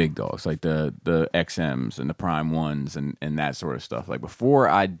 The big dogs, like the XMs and the Prime 1s and that sort of stuff. Like before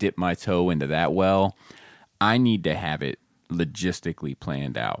I dip my toe into that well, I need to have it logistically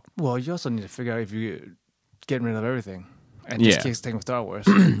planned out. Well, you also need to figure out if you're getting rid of everything and just keep sticking with Star Wars.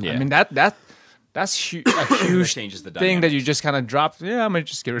 Yeah. I mean that's a huge changes the thing that you just kind of dropped. Yeah, I'm gonna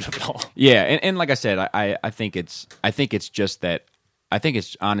just get rid of it all. Yeah, and like I said, I think it's just that. I think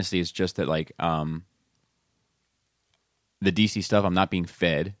it's just that like the DC stuff, I'm not being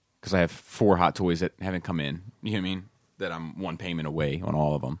fed because I have 4 Hot Toys that haven't come in. You know what I mean? That I'm one payment away on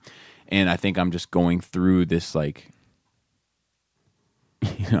all of them. And I think I'm just going through this, like,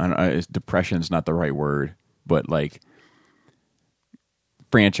 depression's not the right word, but like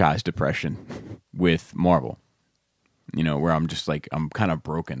franchise depression with Marvel. Where I'm just like, I'm kind of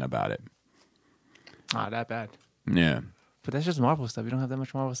broken about it. That bad. Yeah. But that's just Marvel stuff. You don't have that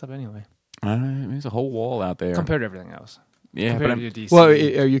much Marvel stuff anyway. There's a whole wall out there. Compared to everything else. Yeah, Compared but to your DC. Well,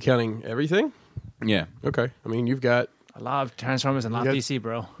 are you counting everything? Yeah. Okay. I mean, you've got a lot of Transformers and a lot of DC,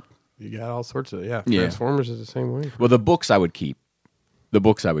 bro. You got all sorts of Transformers is the same way. Well, the books I would keep.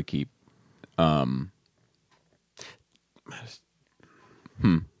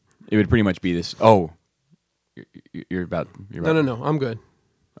 It would pretty much be this. Oh, you're about. No. I'm good.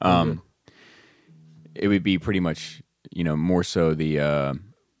 It would be pretty much, more so the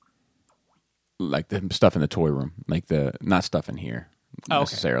like the stuff in the toy room, like the not stuff in here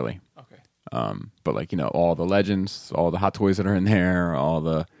necessarily. Okay. But like all the Legends, all the Hot Toys that are in there, all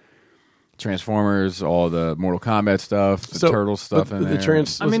the Transformers, all the Mortal Kombat stuff, the Turtle stuff in there.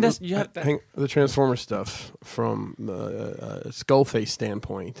 The Transformer stuff from the Skullface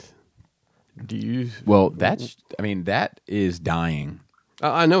standpoint. Do you? Well, that is dying.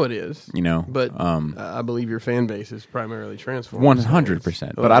 I know it is, but I believe your fan base is primarily Transformers.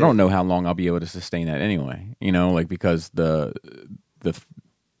 100%. But I don't know how long I'll be able to sustain that anyway. Because the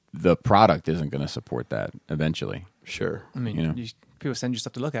product isn't going to support that eventually. Sure. I mean, people send you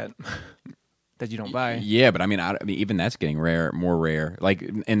stuff to look at that you don't buy. Yeah, but I mean, even that's getting more rare. Like,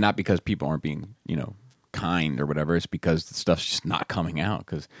 and not because people aren't being, kind or whatever. It's because the stuff's just not coming out.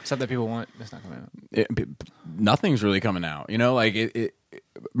 Cause stuff that people want, it's not coming out. Nothing's really coming out. I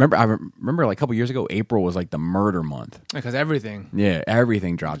remember like a couple years ago, April was like the murder month. Because everything. Yeah,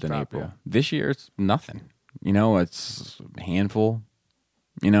 everything dropped in April. Yeah. This year, it's nothing. It's a handful.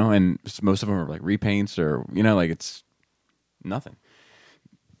 And most of them are like repaints or it's nothing.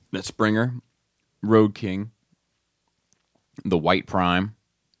 That Springer, Road King, the White Prime,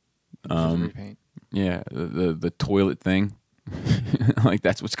 repaint. Yeah, the toilet thing, like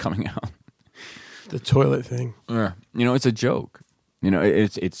that's what's coming out. The toilet thing. Yeah, it's a joke.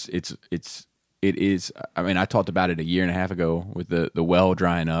 It is. I mean, I talked about it a year and a half ago with the well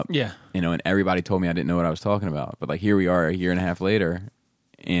drying up. Yeah, and everybody told me I didn't know what I was talking about. But like here we are a year and a half later,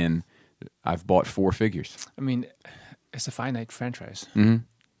 and I've bought 4 figures. I mean, it's a finite franchise.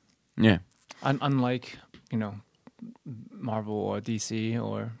 Mm-hmm. Yeah. Unlike Marvel or DC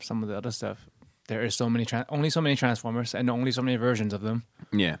or some of the other stuff, there is only so many Transformers and only so many versions of them.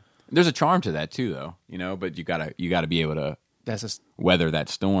 Yeah, there's a charm to that too, though. But you gotta be able to weather that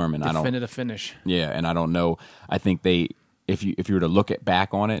storm. And definitive finish. Yeah, and I don't know. I think if you were to look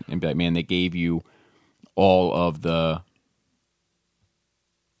back on it and be like, man, they gave you all of the.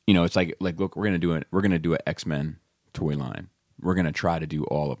 It's like look, we're gonna do an X-Men toy line. We're gonna try to do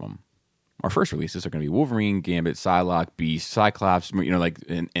all of them. Our first releases are going to be Wolverine, Gambit, Psylocke, Beast, Cyclops.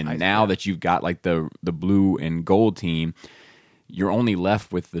 And now that you've got like the blue and gold team, you're only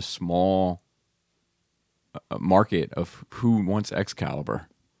left with the small market of who wants Excalibur,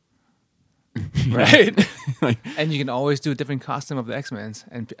 right? And you can always do a different costume of the X-Men's,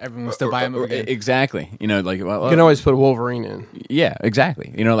 and everyone will still buy them again. Exactly. You can always put Wolverine in. Yeah,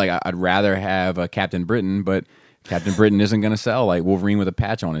 exactly. I'd rather have a Captain Britain, but Captain Britain isn't going to sell like Wolverine with a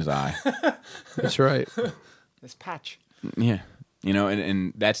patch on his eye. That's right. This patch. Yeah.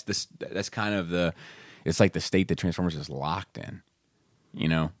 And that's kind of it's like the state that Transformers is locked in.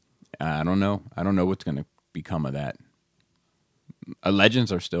 I don't know. I don't know what's going to become of that.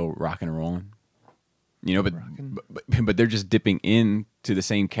 Legends are still rocking and rolling. But they're just dipping into the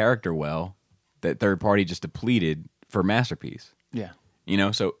same character well that third party just depleted for Masterpiece. Yeah.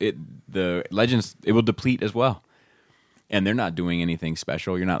 So the Legends, it will deplete as well. And they're not doing anything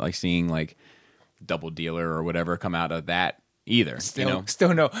special. You're not like seeing like Double Dealer or whatever come out of that either. Still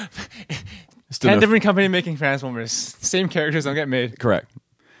no. 10 different company making Transformers. Same characters don't get made. Correct.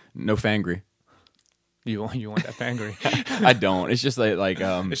 No Fangry. You want that Fangry? I don't. It's just like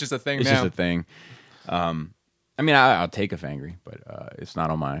it's just a thing. It's now. just a thing. I mean, I'll take a Fangry, but it's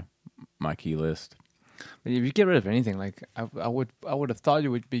not on my key list. But if you get rid of anything, like I would have thought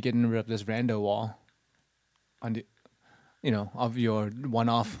you would be getting rid of this rando wall on the, of your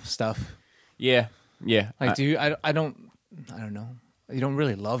one-off stuff. Yeah. Like, I don't know. You don't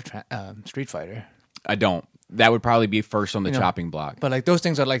really love Street Fighter. I don't. That would probably be first on the chopping block. But like those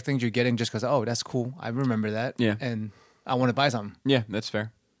things are like things you're getting just because, oh, that's cool. I remember that. Yeah. And I want to buy something. Yeah, that's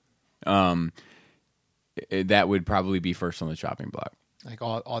fair. That would probably be first on the chopping block. Like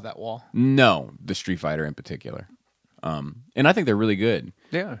all that wall. No, the Street Fighter in particular. And I think they're really good.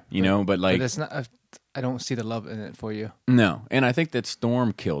 Yeah. But like, but it's not. I don't see the love in it for you. No, and I think that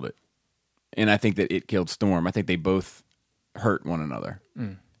Storm killed it, and I think that it killed Storm. I think they both hurt one another.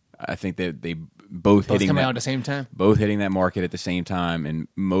 I think that they both hitting coming out at the same time. Both hitting that market at the same time, and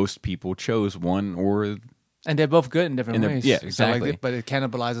most people chose one or. And they're both good in different ways. Yeah, exactly. So but it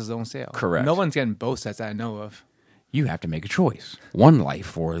cannibalizes their own sale. Correct. No one's getting both sets that I know of. You have to make a choice. One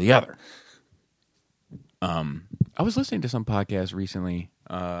life or the other. I was listening to some podcast recently.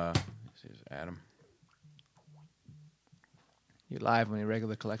 This is Adam. You're live on your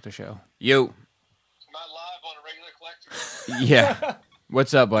regular collector show. Yo. Not live on a regular collector. Yeah.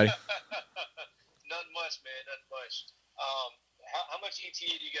 What's up, buddy? Nothing much, man. Nothing much. much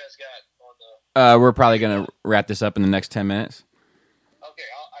ETA do you guys got on the? We're probably gonna wrap this up in the next 10 minutes. Okay,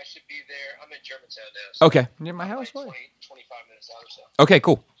 I should be there. I'm in Germantown now. So Okay. Near my house, like what? 25 minutes out or so. Okay.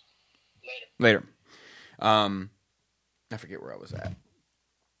 Cool. Later. I forget where I was at.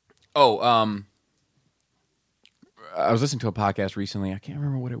 Oh, I was listening to a podcast recently. I can't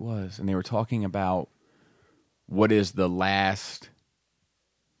remember what it was, and they were talking about what is the last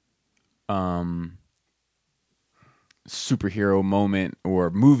superhero moment or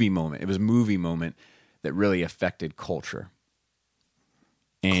movie moment. It was a movie moment that really affected culture.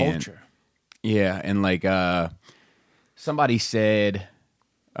 And, Culture. yeah, and like somebody said,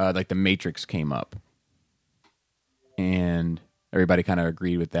 like The Matrix came up, and everybody kind of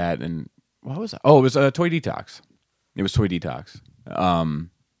agreed with that. And what was that? Oh, it was Toy Detox. It was Toy Detox.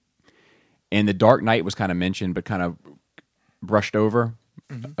 And The Dark Knight was kind of mentioned, but kind of brushed over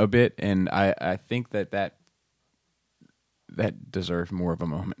a bit. And I think that deserves more of a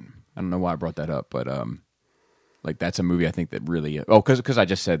moment. I don't know why I brought that up, but like that's a movie I think that really because I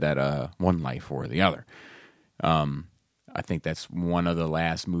just said that one life or the other. I think that's one of the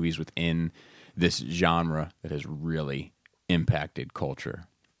last movies within this genre that has really impacted culture.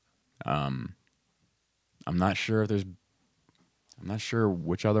 I'm not sure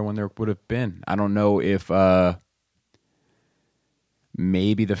which other one there would have been. I don't know if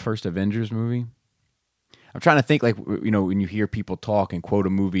maybe the first Avengers movie. I'm trying to think, like, you know, when you hear people talk and quote a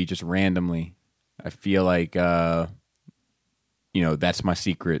movie just randomly, I feel like, you know, that's my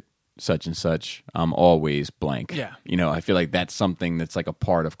secret, such and such. I'm always blank. Yeah. You know, I feel like that's something that's like a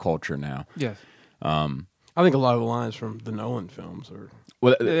part of culture now. Yes. I think a lot of the lines from the Nolan films are.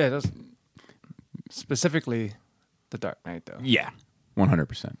 Well, Yeah, that's specifically The Dark Knight, though. yeah,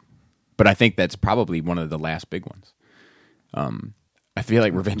 100%. But I think that's probably one of the last big ones. I feel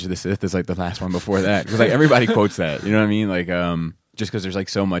like Revenge of the Sith is like the last one before that because like everybody quotes that. You know what I mean? Like, just because there's like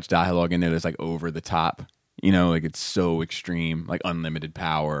so much dialogue in there that's like over the top. You know, like it's so extreme, like unlimited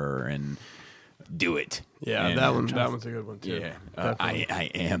power and do it. Yeah, And- that one's a good one too. Yeah, Definitely. I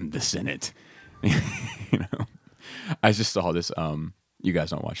am the Senate. You know, I just saw this. You guys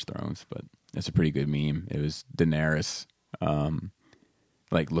don't watch Thrones, but it's a pretty good meme. It was Daenerys,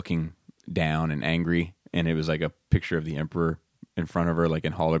 like looking down and angry, and it was like a picture of the Emperor in front of her, like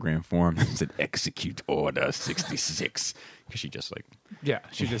in hologram form. It said "Execute Order 66" because she just like Yeah,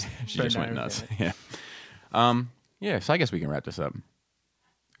 she just went nuts. Yeah, yeah. So I guess we can wrap this up.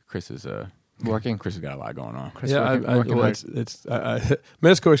 Chris is Working. Chris has got a lot going on. Chris Yeah, working well, hard. it's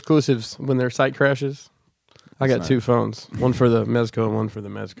Mezco exclusives when their site crashes. I got That's two phones, one for the Mezco and one for the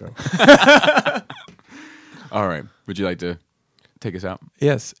Mezco. All right, would you like to take us out?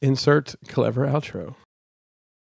 Yes, insert clever outro.